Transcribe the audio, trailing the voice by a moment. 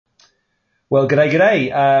Well,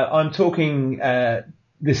 g'day. I'm talking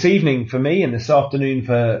this evening for me and this afternoon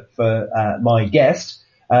for my guest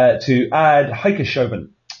to Ad Huikeshoven,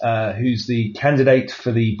 who's the candidate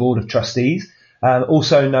for the Board of Trustees,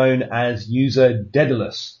 also known as user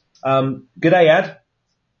Dedalus. G'day, Ad.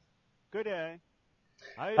 Good day.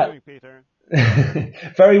 How are you doing, Peter?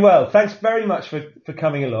 Very well. Thanks very much for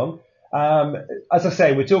coming along. As I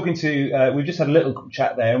say, we've just had a little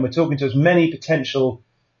chat there, and we're talking to as many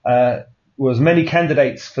as many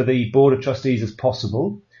candidates for the Board of Trustees as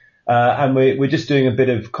possible. And we're just doing a bit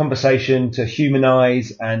of conversation to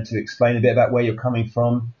humanise and to explain a bit about where you're coming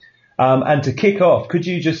from. And to kick off, could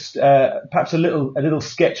you just perhaps a little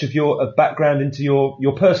sketch of your background into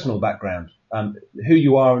your personal background, who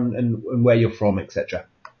you are and where you're from, etc.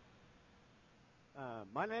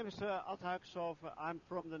 My name is Ad Huikeshoven. I'm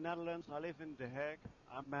from the Netherlands. I live in The Hague.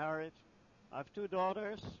 I'm married. I have two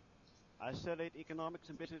daughters. I studied economics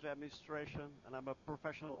and business administration, and I'm a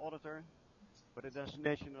professional auditor with a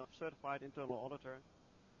designation of certified internal auditor.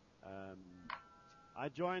 I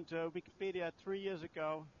joined Wikipedia 3 years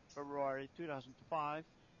ago, February 2005.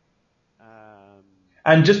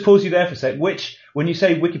 And just pause you there for a sec. When you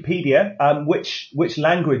say Wikipedia, which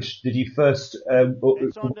language did you first?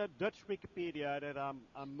 It's on the Dutch Wikipedia that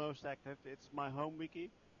I'm most active. It's my home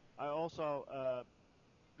wiki. I also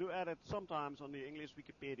do edit sometimes on the English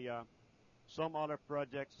Wikipedia. Some other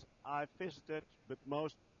projects I visited, but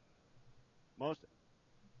most of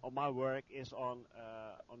my work is on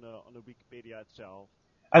the Wikipedia itself.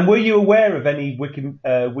 And were you aware of any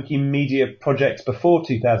Wikimedia projects before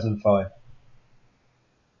 2005?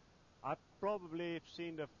 I probably have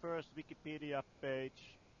seen the first Wikipedia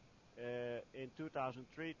page in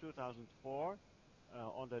 2003, 2004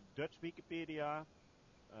 on the Dutch Wikipedia.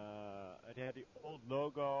 It had the old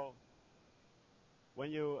logo.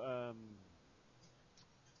 When you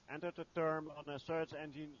enter the term on a search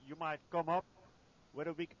engine, you might come up with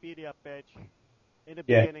a Wikipedia page. In the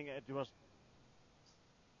beginning, it was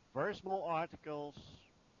very small articles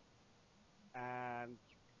and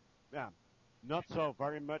not so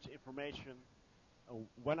very much information.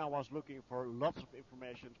 When I was looking for lots of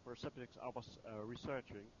information for subjects I was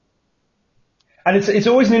researching. And it's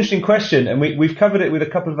always an interesting question, and we've covered it with a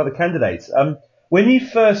couple of other candidates. When you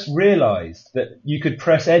first realised that you could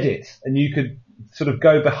press edit and you could sort of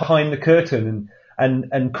go behind the curtain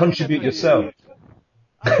and contribute yourself.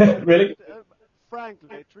 Really?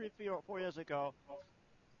 Frankly, 3 or 4 years ago,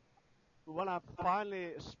 when I finally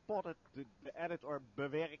spotted the edit or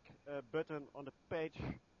bewerk button on the page,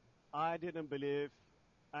 I didn't believe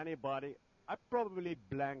anybody. I probably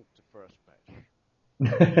blanked the first page.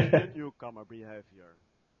 Newcomer behavior.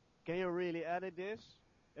 Can you really edit this?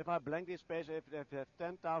 If I blank this page, if they have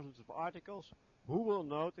 10,000 of articles, who will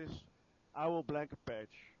notice I will blank a page?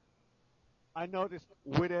 I noticed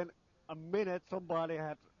within a minute somebody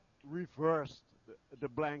had reversed the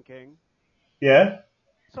blanking. Yeah.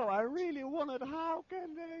 So I really wondered, how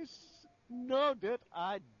can they know that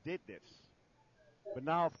I did this? But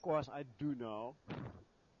now, of course, I do know.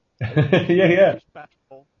 Yeah.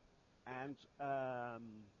 Respectful.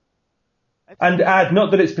 And Ad,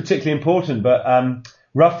 not that it's particularly important, but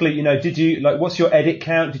roughly, did you what's your edit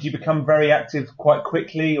count? Did you become very active quite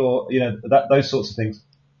quickly, or those sorts of things?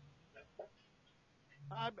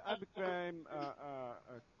 I became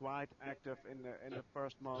quite active in the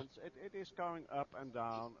first months. It is going up and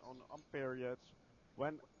down on periods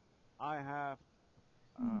when I have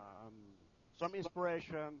some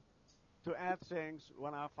inspiration to add things.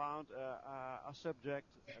 When I found a subject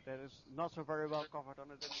that is not so very well covered on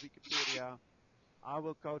the Dutch Wikipedia, I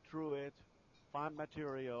will go through it, find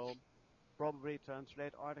material, probably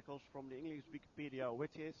translate articles from the English Wikipedia,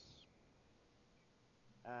 which is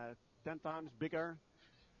 10 times bigger.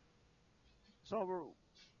 So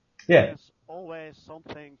there's always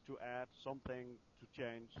something to add, something to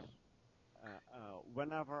change,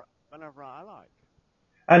 whenever I like.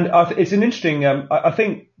 And it's an interesting. I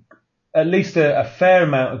think at least a fair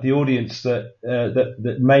amount of the audience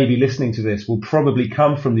that may be listening to this will probably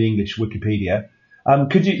come from the English Wikipedia.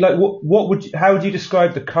 Could you how would you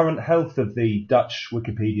describe the current health of the Dutch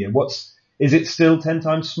Wikipedia? Is it still 10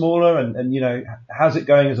 times smaller, and how's it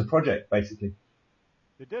going as a project basically?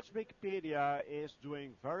 The Dutch Wikipedia is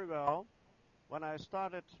doing very well. When I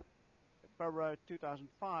started in February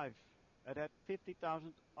 2005, it had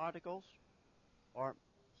 50,000 articles, or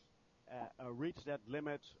reached that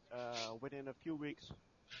limit within a few weeks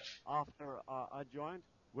after I joined.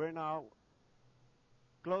 We're now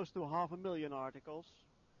close to 500,000 articles.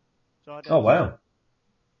 So Oh wow!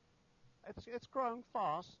 It's growing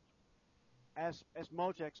fast, as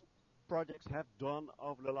Mojang projects have done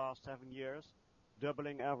over the last 7 years,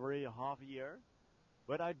 doubling every half a year.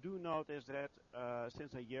 But I do notice that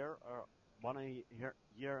since a year or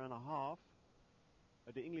year and a half,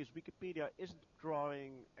 the English Wikipedia isn't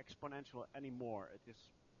growing exponential anymore.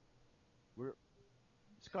 We're,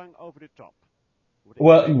 it's going over the top.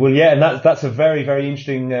 Well, yeah, and that's a very, very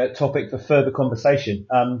interesting topic for further conversation.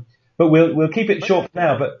 But we'll keep it short for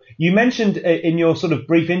now. But you mentioned in your sort of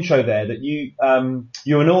brief intro there that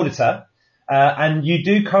you're an auditor, and you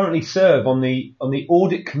do currently serve on the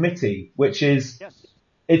audit committee, which is yes.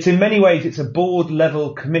 It's in many ways it's a board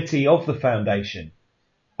level committee of the foundation.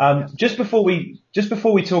 Yes. Just before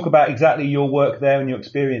we talk about exactly your work there and your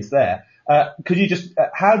experience there, could you just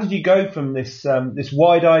how did you go from this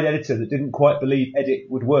wide-eyed editor that didn't quite believe edit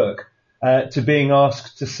would work to being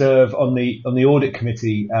asked to serve on the audit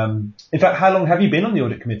committee? In fact, how long have you been on the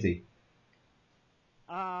audit committee?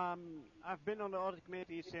 I've been on the audit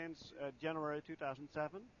committee since January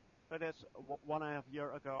 2007, so that's 1.5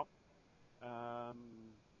 years ago.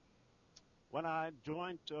 When I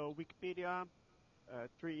joined Wikipedia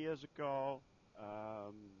 3 years ago,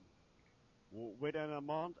 within a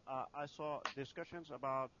month, I saw discussions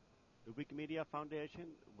about the Wikimedia Foundation,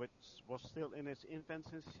 which was still in its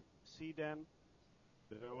infancy then.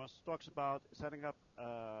 There was talks about setting up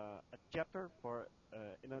a chapter for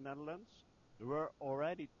in the Netherlands. There were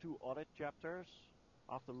already 2 audit chapters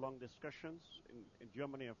after long discussions in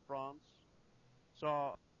Germany and France.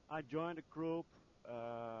 So I joined a group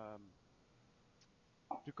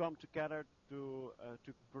to come together to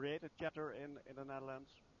create a chapter in the Netherlands.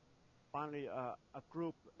 Finally, a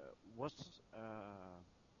group was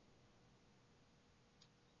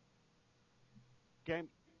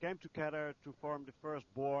came together to form the first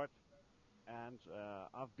board, and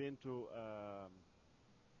I've been to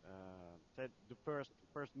the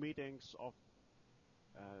first meetings of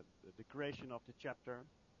the creation of the chapter.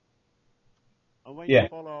 And when you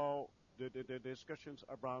follow the discussions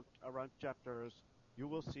around chapters, you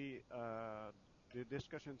will see the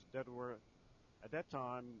discussions that were at that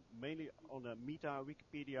time mainly on the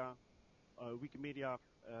Wikimedia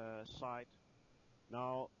side.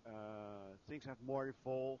 Now things have more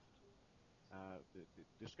evolved. The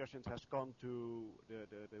discussions has gone to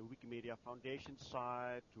the Wikimedia Foundation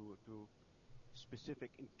side, to specific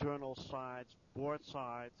internal sites, board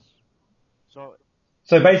sites. So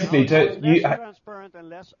basically, it's less transparent and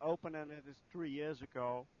less open than it is 3 years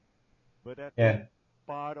ago. But that's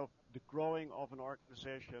part of the growing of an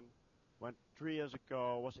organization. When 3 years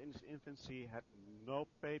ago was in its infancy, had no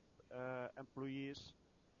paid employees.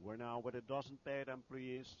 We're now with 12 paid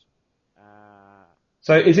employees.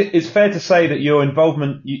 So it's fair to say that your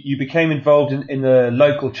involvement, you became involved in the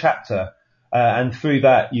local chapter, and through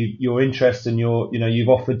that your interest and you've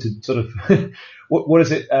offered to sort of what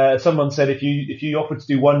is it? Someone said if you offer to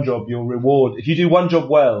do one job, your reward, if you do one job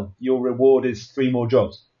well, your reward is 3 more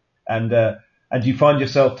jobs. And you find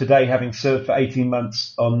yourself today having served for 18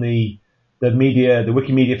 months on the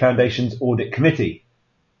Wikimedia Foundation's audit committee.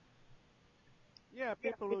 Yeah,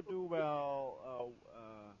 people who do well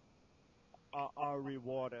are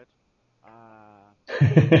rewarded.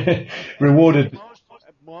 Rewarded.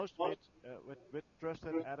 Most with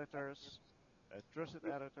trusted editors. Trusted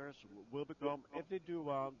editors will become, if they do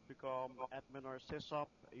well, become admin or sysop,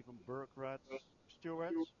 even bureaucrats,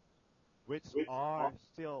 stewards, which are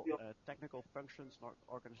still technical functions, not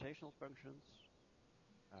organizational functions.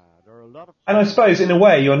 There are a lot of. And I suppose in a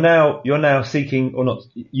way you're now seeking, or not,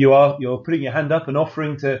 you're putting your hand up and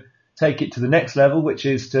offering to take it to the next level, which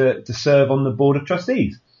is to serve on the board of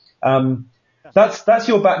trustees. That's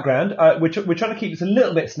your background. We're trying to keep this a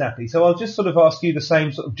little bit snappy, so I'll just sort of ask you the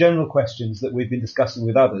same sort of general questions that we've been discussing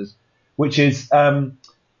with others, which is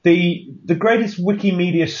the greatest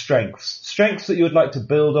Wikimedia strengths that you would like to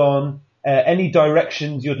build on. Any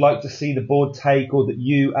directions you'd like to see the board take, or that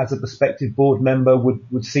you, as a prospective board member,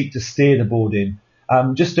 would seek to steer the board in?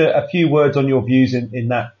 Just a few words on your views in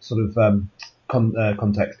that sort of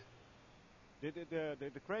context.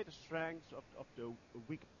 The greatest strength of the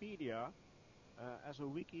Wikipedia as a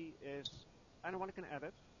wiki is anyone can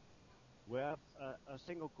edit. We have a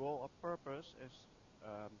single goal or purpose is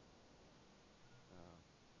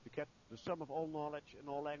to get the sum of all knowledge in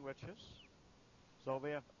all languages. So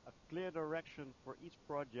we have a clear direction for each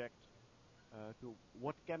project to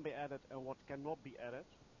what can be added and what cannot be added.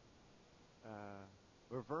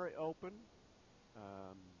 We're very open.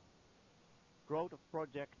 Growth of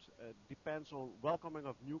project depends on welcoming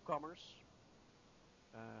of newcomers.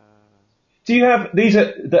 Do you have these?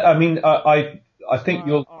 I mean, I think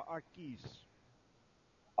our keys.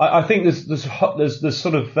 I think there's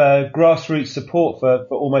sort of grassroots support for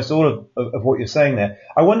almost all of what you're saying there.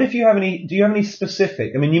 I wonder if do you have any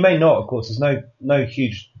specific, I mean, you may not, of course, there's no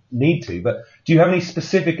huge need to, but do you have any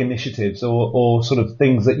specific initiatives or sort of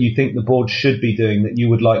things that you think the board should be doing that you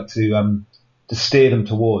would like to steer them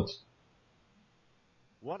towards?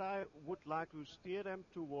 What I would like to steer them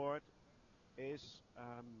toward is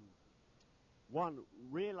one,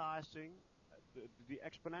 realizing the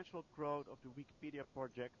exponential growth of the Wikipedia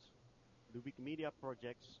project, the Wikimedia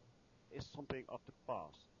projects, is something of the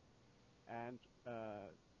past. And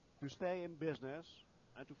to stay in business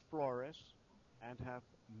and to flourish and have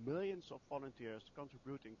millions of volunteers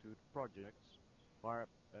contributing to the projects who are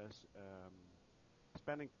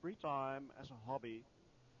spending free time as a hobby,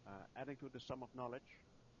 adding to the sum of knowledge,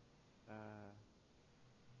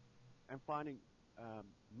 and finding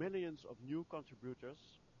millions of new contributors,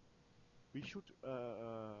 we should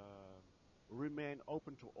remain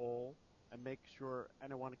open to all and make sure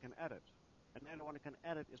anyone can edit. And anyone can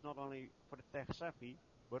edit is not only for the tech savvy,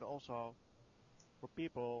 but also for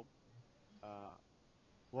people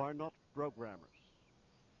who are not programmers.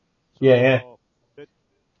 So Yeah.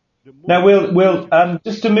 the Now we'll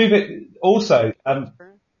just to move it also.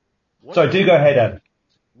 Sorry, do go ahead, Ed.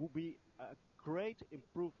 Would be a great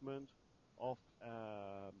improvement of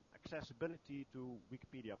accessibility to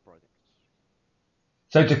Wikipedia projects.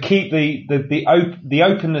 So to keep the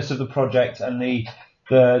openness of the project and the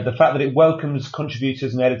fact that it welcomes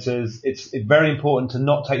contributors and editors, it's very important to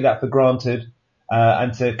not take that for granted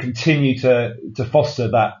and to continue to foster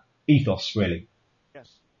that ethos, really.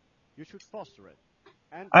 Yes, you should foster it.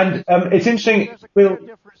 And it's interesting.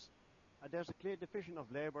 There's a clear division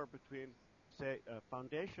of labor between, say,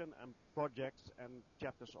 foundation and projects and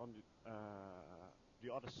chapters on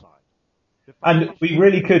the other side. And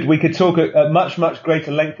we could talk at much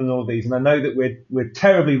greater length on all of these. And I know that we're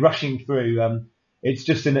terribly rushing through. It's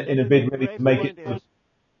just in a bid really to make it. The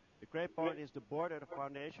great point is the board of the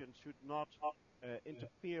foundation should not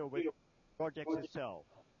interfere with projects itself.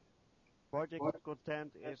 Project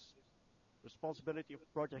content is responsibility of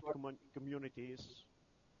project communities,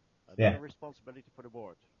 not a responsibility for the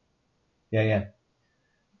board. Yeah.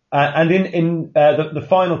 And in the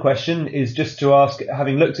final question is just to ask,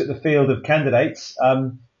 having looked at the field of candidates,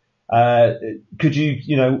 could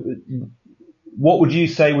what would you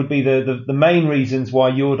say would be the main reasons why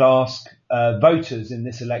you would ask voters in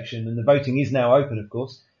this election, and the voting is now open, of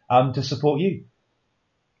course, to support you?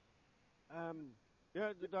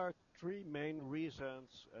 There are three main reasons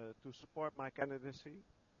to support my candidacy.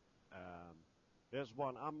 There's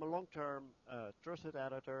one. I'm a long-term trusted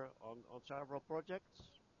editor on several projects.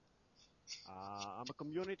 I'm a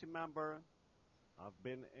community member. I've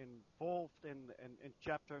been involved in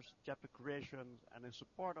chapters, chapter creation, and in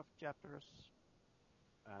support of chapters.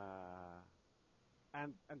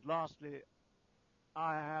 And lastly,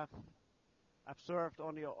 I've served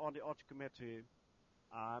on the audit committee.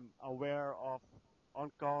 I'm aware of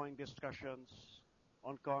ongoing discussions,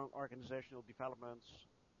 ongoing organizational developments,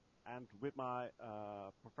 and with my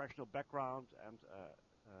professional background and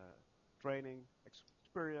training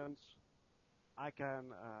experience, I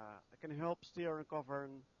can help steer and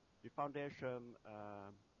govern the foundation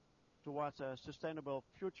towards a sustainable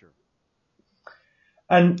future.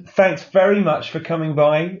 And thanks very much for coming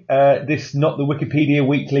by this Not the Wikipedia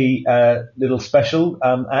Weekly little special,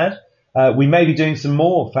 Ad. We may be doing some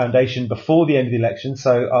more foundation before the end of the election,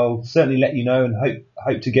 so I'll certainly let you know and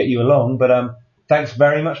hope to get you along. But thanks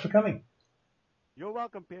very much for coming. You're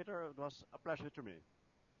welcome, Peter. It was a pleasure to me.